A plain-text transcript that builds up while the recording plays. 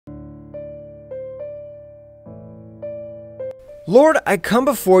Lord, I come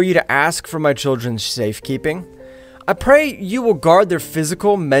before you to ask for my children's safekeeping. I pray you will guard their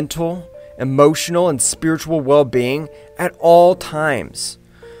physical, mental, emotional, and spiritual well-being at all times.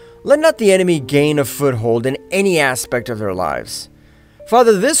 Let not the enemy gain a foothold in any aspect of their lives.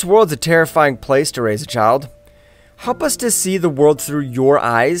 Father, this world's a terrifying place to raise a child. Help us to see the world through your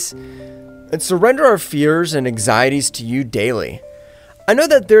eyes and surrender our fears and anxieties to you daily. I know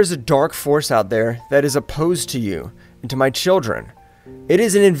that there's a dark force out there that is opposed to you and to my children. It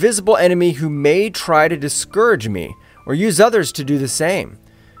is an invisible enemy who may try to discourage me or use others to do the same.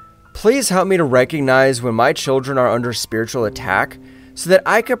 Please help me to recognize when my children are under spiritual attack so that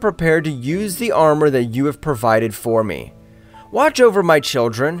I can prepare to use the armor that you have provided for me. Watch over my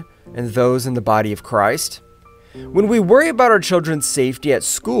children and those in the body of Christ. When we worry about our children's safety at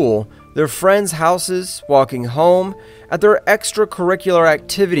school, their friends' houses, walking home, at their extracurricular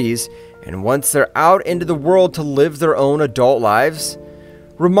activities, and once they're out into the world to live their own adult lives,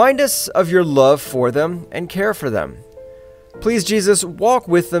 remind us of your love for them and care for them. Please, Jesus, walk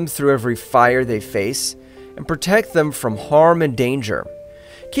with them through every fire they face and protect them from harm and danger.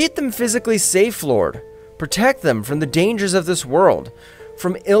 Keep them physically safe, Lord. Protect them from the dangers of this world,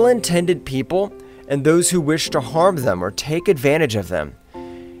 from ill-intended people and those who wish to harm them or take advantage of them.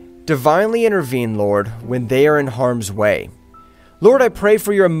 Divinely intervene, Lord, when they are in harm's way. Lord, I pray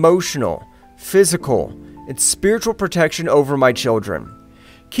for your emotional, physical, and spiritual protection over my children.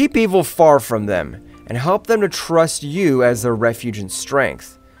 Keep evil far from them and help them to trust you as their refuge and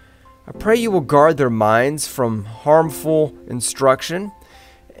strength. I pray you will guard their minds from harmful instruction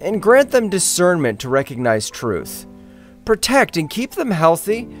and grant them discernment to recognize truth. Protect and keep them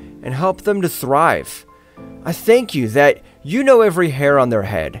healthy and help them to thrive. I thank you that you know every hair on their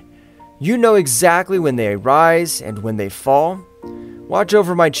head. You know exactly when they rise and when they fall. Watch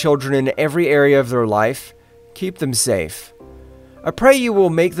over my children in every area of their life. Keep them safe. I pray you will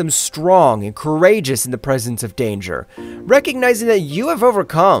make them strong and courageous in the presence of danger, recognizing that you have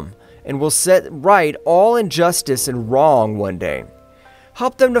overcome and will set right all injustice and wrong one day.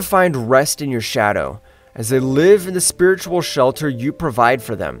 Help them to find rest in your shadow as they live in the spiritual shelter you provide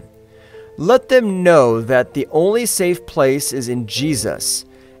for them. Let them know that the only safe place is in Jesus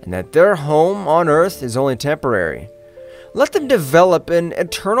and that their home on earth is only temporary. Let them develop an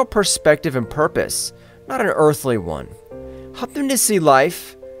eternal perspective and purpose, not an earthly one. Help them to see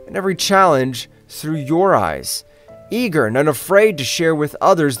life and every challenge through your eyes, eager and unafraid to share with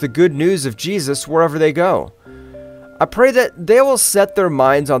others the good news of Jesus wherever they go. I pray that they will set their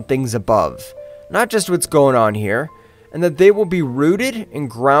minds on things above, not just what's going on here, and that they will be rooted and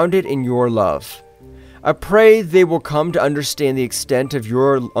grounded in your love. I pray they will come to understand the extent of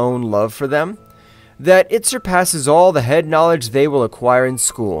your own love for them, that it surpasses all the head knowledge they will acquire in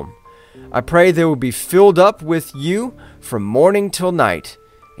school. I pray they will be filled up with you from morning till night.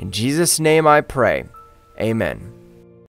 In Jesus' name I pray. Amen.